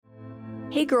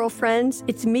Hey girlfriends,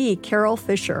 it's me, Carol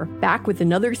Fisher, back with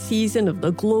another season of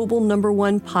the global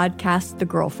 #1 podcast, The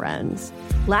Girlfriends.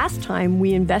 Last time,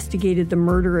 we investigated the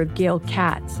murder of Gail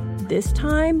Katz. This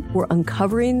time, we're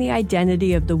uncovering the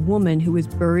identity of the woman who was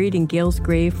buried in Gail's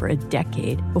grave for a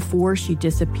decade before she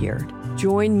disappeared.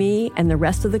 Join me and the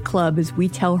rest of the club as we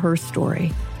tell her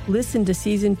story. Listen to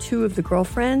Season 2 of The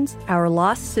Girlfriends, Our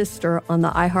Lost Sister on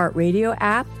the iHeartRadio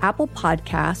app, Apple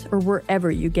Podcasts, or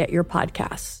wherever you get your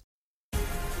podcasts.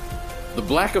 The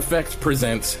Black Effect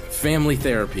presents Family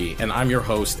Therapy, and I'm your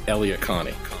host, Elliot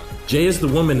Connie. Jay is the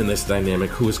woman in this dynamic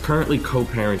who is currently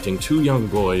co-parenting 2 young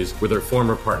boys with her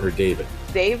former partner, David.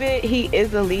 David, he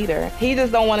is a leader. He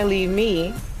just don't want to leave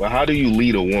me. But how do you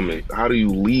lead a woman? How do you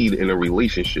lead in a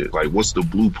relationship? Like, what's the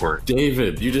blueprint?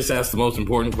 David, you just asked the most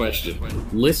important question.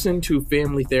 Listen to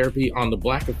Family Therapy on the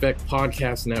Black Effect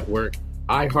Podcast Network,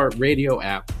 iHeartRadio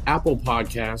app, Apple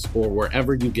Podcasts, or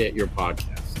wherever you get your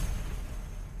podcasts.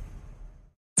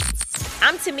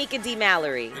 I'm Tamika D.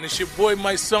 Mallory. And it's your boy,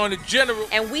 my son, the General.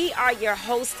 And we are your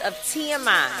hosts of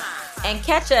TMI. And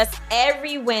catch us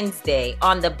every Wednesday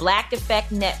on the Black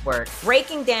Effect Network,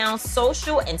 breaking down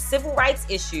social and civil rights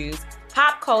issues,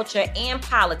 pop culture, and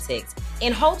politics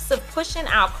in hopes of pushing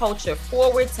our culture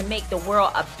forward to make the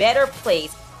world a better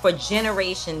place for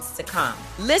generations to come.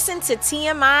 Listen to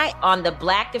TMI on the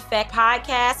Black Effect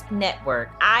Podcast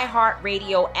Network,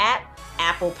 iHeartRadio app,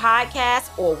 Apple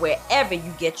Podcasts, or wherever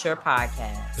you get your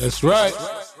podcasts. That's right.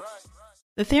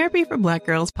 The Therapy for Black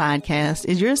Girls podcast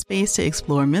is your space to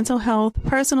explore mental health,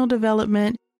 personal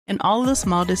development, and all of the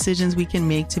small decisions we can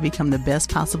make to become the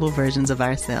best possible versions of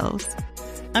ourselves.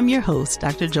 I'm your host,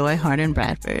 Dr. Joy Harden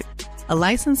Bradford, a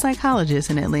licensed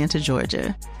psychologist in Atlanta,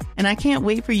 Georgia, and I can't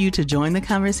wait for you to join the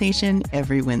conversation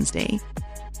every Wednesday.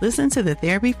 Listen to the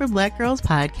Therapy for Black Girls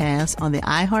podcast on the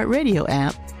iHeartRadio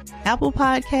app, Apple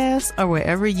Podcasts, or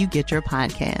wherever you get your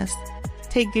podcasts.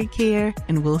 Take good care,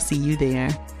 and we'll see you there.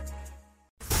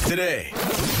 Today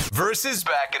versus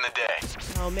back in the day.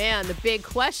 Oh man, the big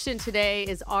question today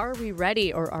is, are we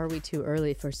ready or are we too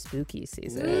early for spooky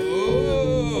season?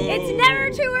 Ooh. It's never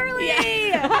too early.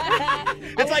 Yeah.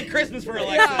 It's like Christmas for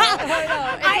Alexa.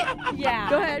 Yeah.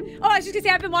 Go ahead. Oh, I was just gonna say,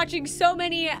 I've been watching so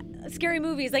many scary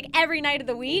movies like every night of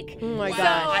the week. Oh my so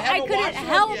God. I couldn't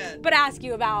help but ask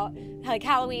you about like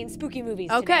Halloween spooky movies.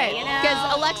 Okay, today, you know?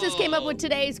 because Alexis came up with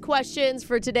today's questions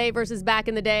for today versus back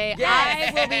in the day. Yeah.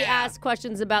 I will be asked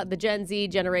questions about the Gen Z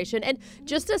generation. And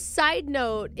just a side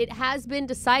note, it has been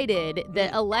decided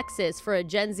that Alexis, for a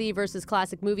Gen Z versus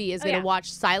classic movie, is going to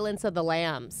watch Silence of the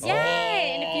Lambs.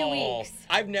 Yay! In a few weeks.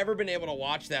 I've never been able to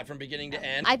watch that from beginning to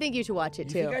end. I think you should watch it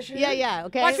too. You think I should? Yeah,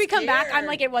 okay. Once we come back, I'm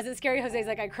like, it wasn't scary. Jose's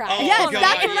like, I cried. Oh, Yes, God,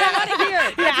 that's what yeah. I want to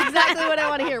hear. That's exactly what I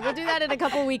want to hear. We'll do that in a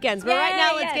couple weekends. But right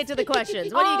now, let's get to the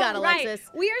questions. What do you got, All right. Alexis?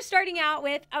 We are starting out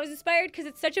with, I was inspired because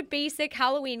it's such a basic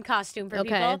Halloween costume for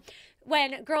people.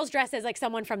 When girls dress as like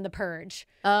someone from The Purge,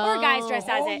 or guys dress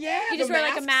as it, yeah, you just the wear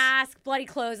like a masks. mask, bloody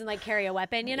clothes, and like carry a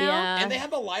weapon, you know? Yeah. And they have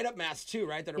the light up masks too,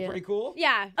 right? That are pretty cool.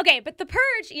 Yeah. Okay, but The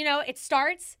Purge, you know, it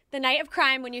starts the night of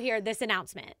crime when you hear this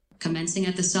announcement. Commencing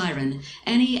at the siren,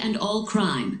 any and all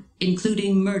crime,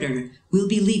 including murder, will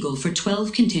be legal for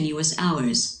 12 continuous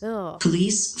hours. Oh.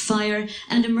 Police, fire,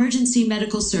 and emergency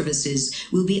medical services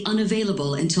will be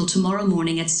unavailable until tomorrow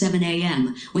morning at 7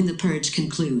 a.m. when the purge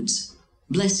concludes.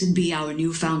 Blessed be our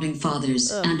new founding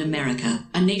fathers and America,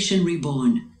 a nation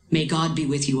reborn. May God be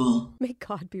with you all. May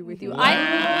God be with you.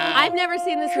 Wow. I've never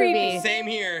seen this movie. Same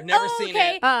here. Never seen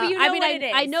it. But you know what it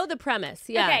is. I know the premise.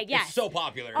 Yeah. Okay, yes. It's so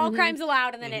popular. All crime's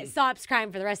allowed, and then it stops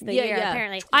crime for the rest of the year,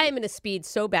 apparently. I am in a speed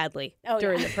so badly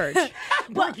during the purge.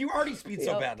 Brooke, you already speed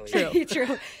so badly.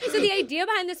 True. So the idea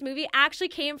behind this movie actually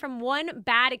came from one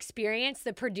bad experience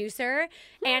the producer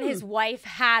and his wife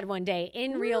had one day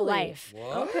in real life.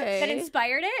 Okay. That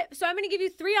inspired it. So I'm going to give you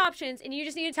 3 options, and you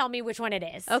just need to tell me which one it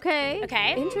is. Okay.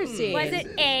 Okay? Interesting. Was it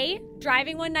A,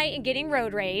 driving one night and getting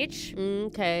road rage?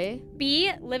 Okay.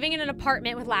 B, living in an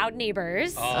apartment with loud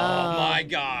neighbors? Oh my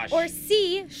gosh. Or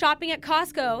C, shopping at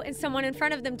Costco and someone in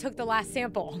front of them took the last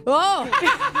sample? Oh.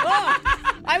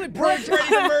 I would purge. Brooke's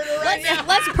ready to murder right now.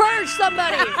 Let's purge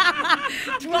somebody.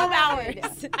 12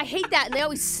 hours. I hate that. And they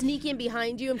always sneak in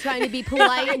behind you. I'm trying to be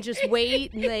polite and just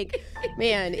wait. And like,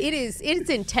 man, it's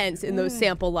intense in those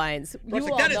sample lines. Brooke's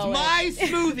like, that is my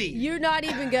smoothie. You're not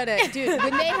even gonna, dude,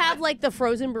 when they have like the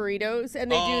frozen burritos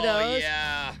and they do those.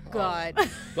 Yeah. God.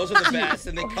 Those are the best,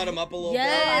 and they cut them up a little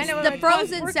Yes, bit. the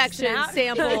frozen section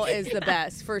sample is the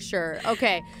best for sure.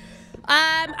 Okay.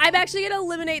 I'm actually going to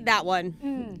eliminate that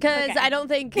one because I don't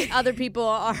think other people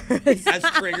are as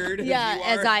triggered as you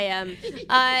are. as I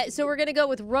am. So we're going to go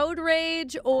with road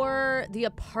rage or the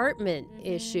apartment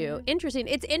issue. Interesting.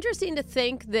 It's interesting to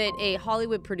think that a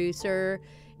Hollywood producer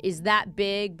is that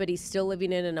big, but he's still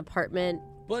living in an apartment.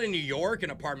 But in New York, an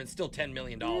apartment's still $10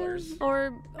 million.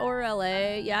 Or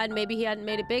LA. Yeah, and maybe he hadn't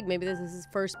made it big. Maybe this is his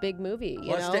first big movie.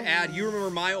 Plus, to add, you remember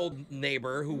my old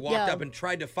neighbor who walked up and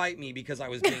tried to fight me because I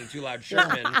was being too loud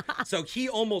Sherman. So he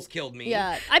almost killed me.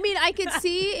 Yeah. I mean, I could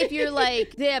see if you're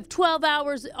like, they have 12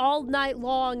 hours all night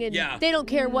long and they don't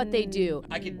care what they do.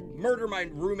 I could murder my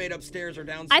roommate upstairs or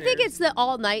downstairs. I think it's the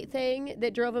all-night thing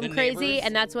that drove him crazy, neighbors?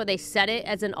 and that's why they set it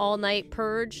as an all-night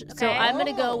purge. Okay. So I'm going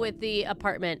to go with the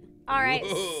apartment. All right.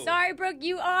 Whoa. Sorry, Brooke,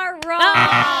 you are wrong. Oh,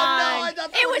 no, I thought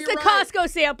it was the right. Costco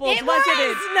samples, it wasn't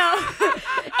was. it? No.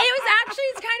 It was actually,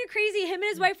 it's kind of crazy. Him and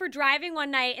his wife were driving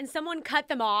one night, and someone cut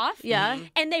them off. Yeah.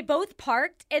 And they both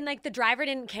parked, and, like, the driver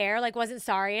didn't care, like, wasn't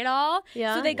sorry at all.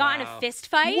 Yeah. So they got in a fist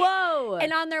fight. Whoa.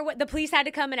 And on their way, the police had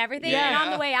to come and everything. Yeah. And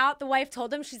on the way out, the wife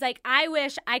told him, she's like, I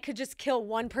wish I could just kill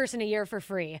one person a year for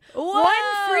free. Whoa.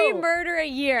 One free murder a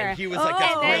year. And he was like,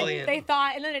 that's and then brilliant. they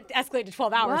thought, and then it escalated to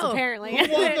 12 hours, apparently.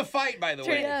 Who won the fight, by the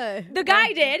way? The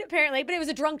guy did, apparently, but it was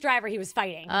a drunk driver he was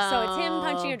fighting. So it's him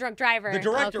punching a drunk driver. The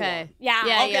director won. Yeah.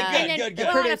 Okay, good. Good.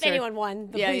 I don't know if anyone won.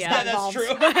 The police got that's involved. true.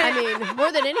 I mean,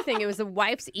 more than anything, it was the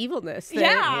wife's evilness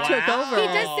that took over. He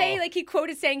does say, like, he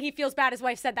quoted saying he feels bad his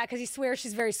wife said that because he swears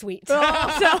she's very sweet.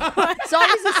 It's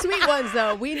always the sweet ones,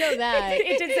 though. We know that.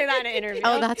 It did say that in an interview.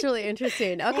 Oh, that's really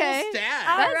interesting. Okay. Cool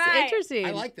stat. That's interesting.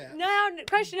 I like that. Now,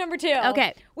 question number 2.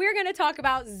 Okay. We're going to talk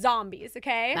about zombies,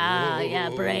 okay? Yeah,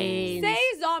 brains. Say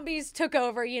zombies took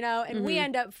over, and we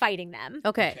end up fighting them.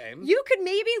 Okay. You could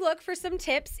maybe look for some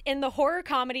tips in the horror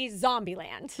comedy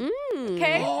Zombieland.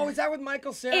 Okay? Oh, is that with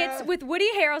Michael Cera? It's with Woody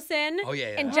Harrelson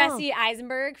and Jesse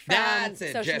Eisenberg from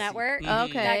Social Jesse. Network.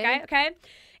 Okay. That guy, okay?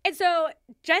 And so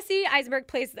Jesse Eisenberg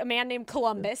plays a man named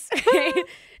Columbus. Okay?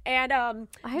 And I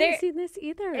haven't seen this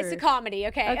either. It's a comedy,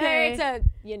 okay? Okay. It's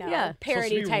a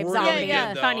parody type really zombie.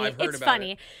 good, though. Funny. I've heard It's about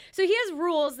funny. it. So he has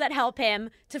rules that help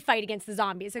him to fight against the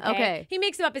zombies, okay? He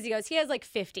makes them up as he goes. He has like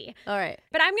 50. All right.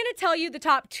 But I'm going to tell you the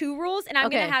top 2 rules, and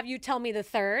I'm going Okay. to have you tell me the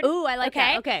third. Ooh, I like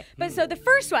that. Okay. But so the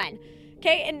first one,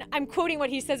 okay, and I'm quoting what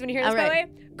he says when you hear this, All by the right.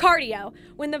 way. Cardio.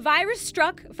 When the virus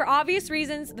struck, for obvious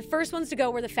reasons, the first ones to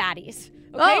go were the fatties.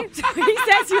 Okay? Oh. So he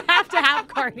says you have to have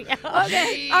cardio.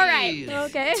 Okay. All right.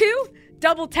 Okay. 2,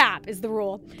 double tap is the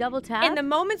rule. Double tap? In the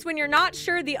moments when you're not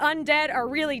sure the undead are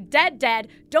really dead,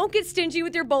 don't get stingy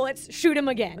with your bullets. Shoot them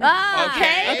again.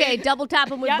 Okay, double tap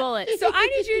them with bullets. So I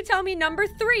need you to tell me number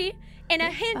 3. And a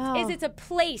hint is it's a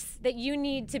place that you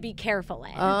need to be careful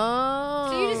in. Oh.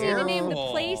 So you just need to name the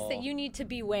place that you need to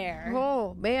beware.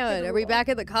 Oh, man. Are we back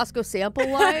at the Costco sample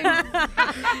line?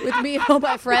 With me and all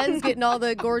my friends getting all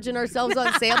the gorging ourselves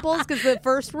on samples because the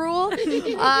first rule?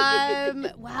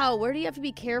 Wow, where do you have to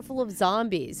be careful of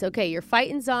zombies? Okay, you're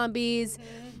fighting zombies.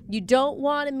 You don't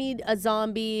want to meet a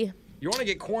zombie. You want to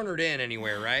get cornered in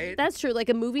anywhere, right? That's true. Like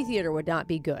a movie theater would not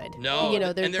be good. No. There's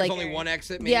and there's like, only one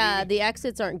exit, maybe? Yeah, the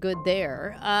exits aren't good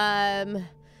there.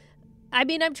 I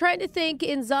mean, I'm trying to think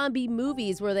in zombie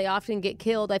movies where they often get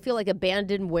killed. I feel like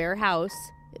abandoned warehouse.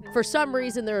 For some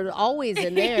reason, they're always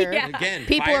in there. Again,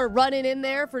 people are running in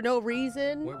there for no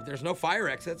reason. Well, there's no fire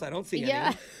exits. I don't see Yeah.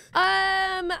 any.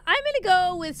 I'm going to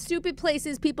go with stupid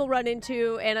places people run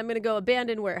into, and I'm going to go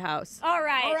abandoned warehouse. All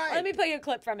right. Let me play you a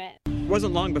clip from it. It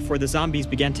wasn't long before the zombies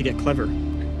began to get clever.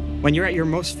 When you're at your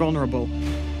most vulnerable,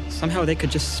 somehow they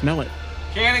could just smell it.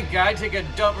 Can a guy take a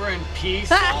dubber in peace?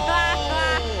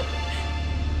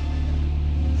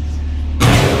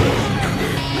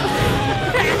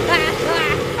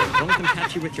 Don't let them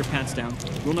catch you with your pants down.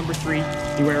 Rule number 3,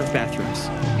 beware of bathrooms.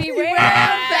 Beware of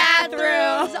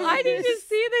bathrooms. I need to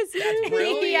see this movie.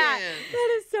 Brilliant. Yeah.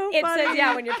 That is so It funny.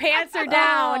 says, when your pants are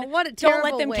down, what a don't terrible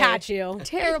let them way. catch you.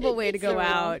 Terrible way to go So-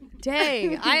 out.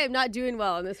 Dang, I am not doing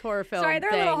well in this horror film. Sorry, they're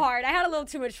thing. a little hard. I had a little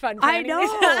too much fun. I planning know.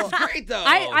 this. That's great, though.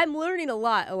 I'm learning a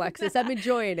lot, Alexis. I'm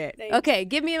enjoying it. Thanks. Okay,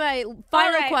 give me my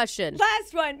final All right, question.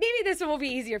 Last one. Maybe this one will be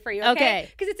easier for you. Okay.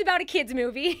 Because it's about a kid's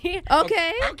movie.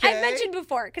 Okay. I've mentioned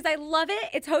before because I love it.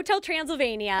 It's Hotel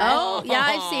Transylvania. Oh, yeah,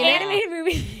 I've seen it. Animated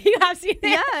movie. You have seen it?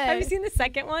 Yeah. Have you seen the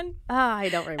second one? I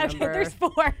don't remember. Okay, there's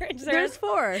 4. There's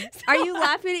 4. Are you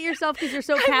laughing at yourself because you're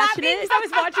so I'm laughing passionate? because I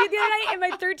was watching it the other night, and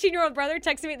my 13-year-old brother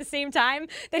texted me at the same time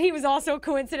that he was also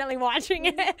coincidentally watching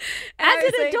it. And I As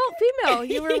was an like- adult female,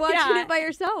 you were watching Yeah. it by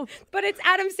yourself. But it's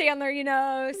Adam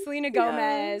Sandler, Selena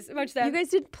Gomez, a bunch of them. You guys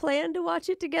didn't plan to watch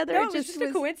it together? No, it was just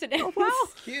a coincidence. Oh, wow.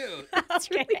 Cute. That's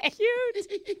really cute.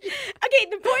 Okay,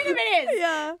 the point of it is.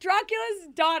 Yeah. Dracula's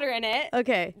daughter in it.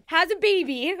 Okay. Has a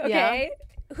baby, okay? Yeah.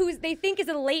 Who they think is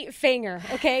a late fanger,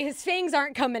 okay? His fangs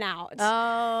aren't coming out.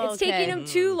 Oh, It's taking him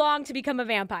too long to become a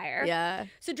vampire. Yeah.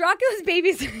 So Dracula's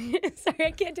sorry,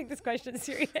 I can't take this question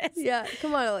serious. Yeah,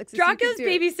 come on, Alexis. Dracula's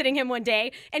babysitting him one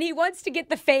day, and he wants to get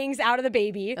the fangs out of the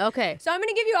baby. Okay. So I'm going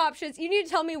to give you options. You need to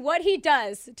tell me what he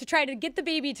does to try to get the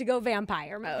baby to go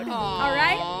vampire mode. All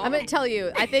right? I'm going to tell you,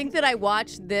 I think that I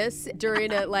watched this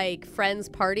during a, friend's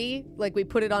party. Like, we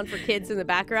put it on for kids in the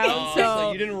background.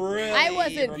 So you didn't really I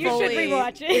wasn't You should fully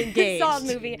rewatch it. engaged. Solid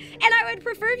movie. And I would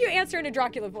prefer if you answer in a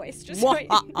Dracula voice. Just so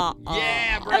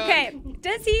Yeah, bro. Okay.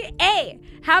 Does he A,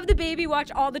 have the baby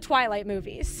watch all the Twilight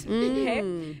movies? Okay.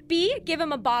 B, give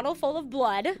him a bottle full of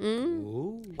blood?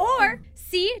 Or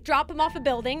C, drop him off a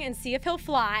building and see if he'll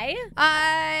fly?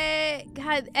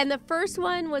 God, and the first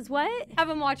one was what? Have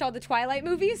him watch all the Twilight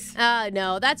movies?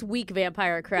 No, that's weak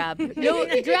vampire crap. No,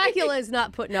 Dracula is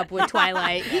not putting up with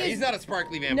Twilight. He's not a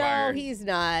sparkly vampire. No, he's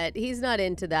not. He's not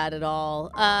into that at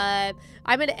all. I'm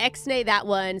going to X-nay that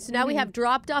one. So now we have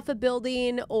dropped off a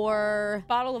building or...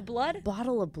 Bottle of blood?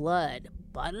 Bottle of blood.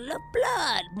 Bottle of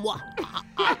blood.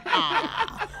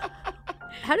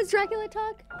 How does Dracula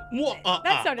talk?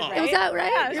 That sounded right. Was that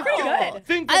right? Yeah, it was pretty good.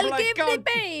 Think of I'll like give the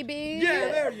baby. Yeah,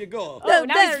 there you go. Oh,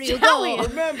 now there he's you Italian. go.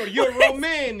 Remember, you're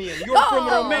Romanian. You're from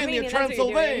Romania, Romanian, that's what you're doing.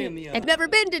 Transylvania. I've never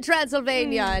been to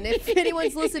Transylvania, and if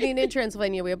anyone's listening in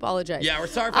Transylvania, we apologize. Yeah, we're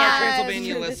sorry for our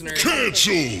Transylvania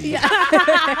listeners. Yeah.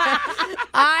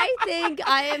 I think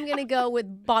I am going to go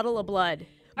with bottle of blood.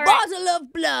 All right. Bottle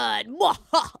of blood.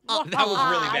 That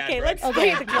was really bad. Okay, let's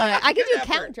Okay. play the All right. I can do Good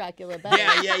Count effort. Dracula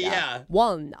better. Yeah.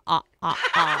 1,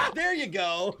 There you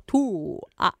go. 2,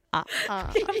 I'm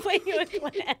playing with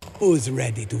Glenn. Who's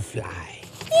ready to fly?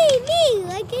 Me,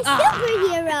 like a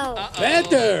superhero.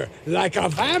 Better, like a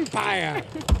vampire.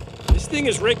 This thing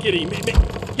is rickety. Maybe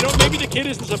the kid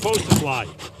isn't supposed to fly.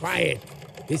 Quiet.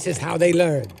 This is how they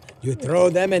learn. You throw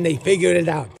them and they figure it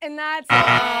out. And that's it.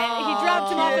 He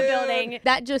dropped him off a building.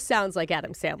 That just sounds like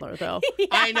Adam Sandler, though.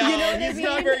 I know. He's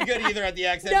not very good either at the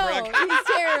accent, No, Brooke.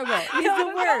 he's terrible. He's the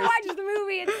Go worst. watch the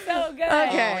movie. It's so good.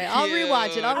 Okay, I'll cute.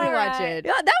 rewatch it. I'll All rewatch right. it.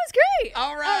 Yeah, that was great.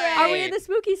 All right. Are we in the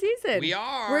spooky season? We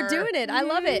are. We're doing it. I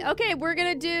love it. Okay, we're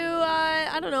gonna do.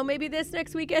 I don't know. Maybe this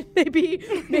next weekend.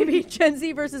 Maybe Gen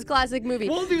Z versus classic movie.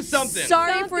 We'll do something.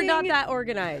 Sorry if we're not that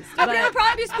organized. Okay, but- it'll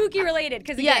probably be spooky related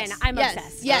because again, I'm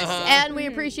obsessed. Yes, and we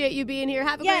appreciate you being here.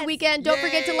 Have a great weekend. Don't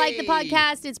forget to like the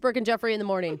podcast. It's Brooke and Jeffrey in the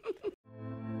morning.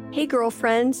 Hey,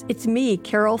 girlfriends, it's me,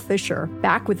 Carol Fisher,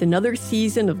 back with another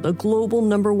season of the global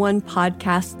 #1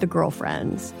 podcast, The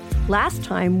Girlfriends. Last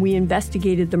time, we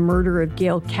investigated the murder of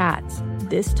Gail Katz.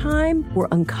 This time, we're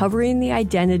uncovering the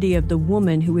identity of the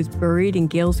woman who was buried in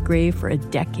Gail's grave for a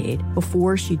decade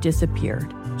before she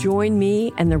disappeared. Join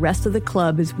me and the rest of the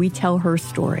club as we tell her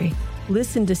story.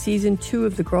 Listen to Season 2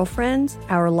 of The Girlfriends,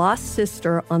 Our Lost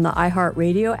Sister on the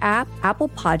iHeartRadio app, Apple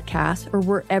Podcasts, or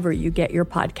wherever you get your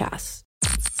podcasts.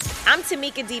 I'm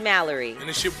Tamika D. Mallory. And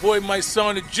it's your boy, my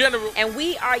son, the General. And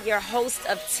we are your hosts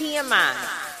of TMI.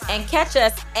 And catch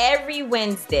us every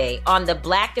Wednesday on the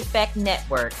Black Effect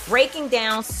Network, breaking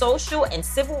down social and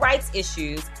civil rights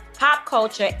issues, pop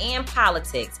culture, and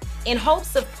politics in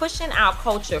hopes of pushing our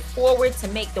culture forward to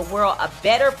make the world a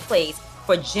better place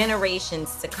for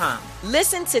generations to come.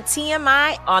 Listen to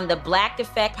TMI on the Black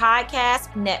Effect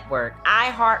Podcast Network,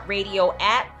 iHeartRadio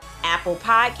app, Apple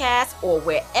Podcasts, or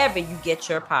wherever you get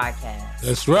your podcasts.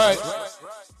 That's right.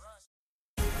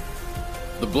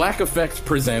 The Black Effect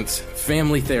presents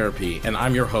Family Therapy, and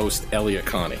I'm your host, Elliot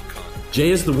Connie. Jay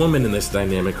is the woman in this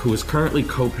dynamic who is currently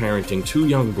co-parenting 2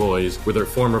 young boys with her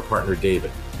former partner,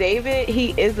 David. David,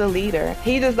 he is a leader.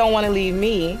 He just don't want to leave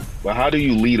me. But how do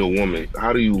you lead a woman?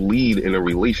 How do you lead in a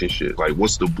relationship? Like,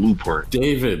 what's the blueprint?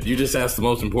 David, you just asked the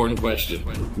most important question.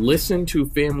 Listen to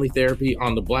Family Therapy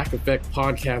on the Black Effect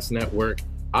Podcast Network,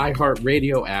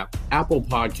 iHeartRadio app, Apple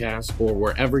Podcasts, or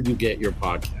wherever you get your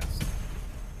podcasts.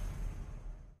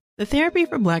 The Therapy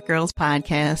for Black Girls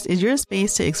podcast is your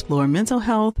space to explore mental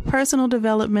health, personal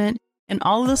development, and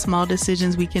all of the small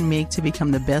decisions we can make to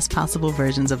become the best possible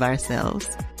versions of ourselves.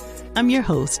 I'm your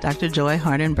host, Dr. Joy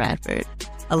Harden Bradford,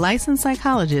 a licensed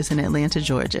psychologist in Atlanta,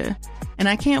 Georgia, and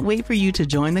I can't wait for you to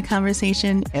join the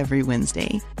conversation every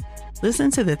Wednesday.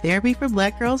 Listen to the Therapy for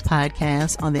Black Girls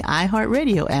podcast on the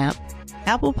iHeartRadio app,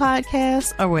 Apple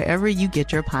Podcasts, or wherever you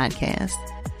get your podcasts.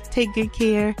 Take good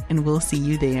care, and we'll see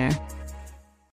you there.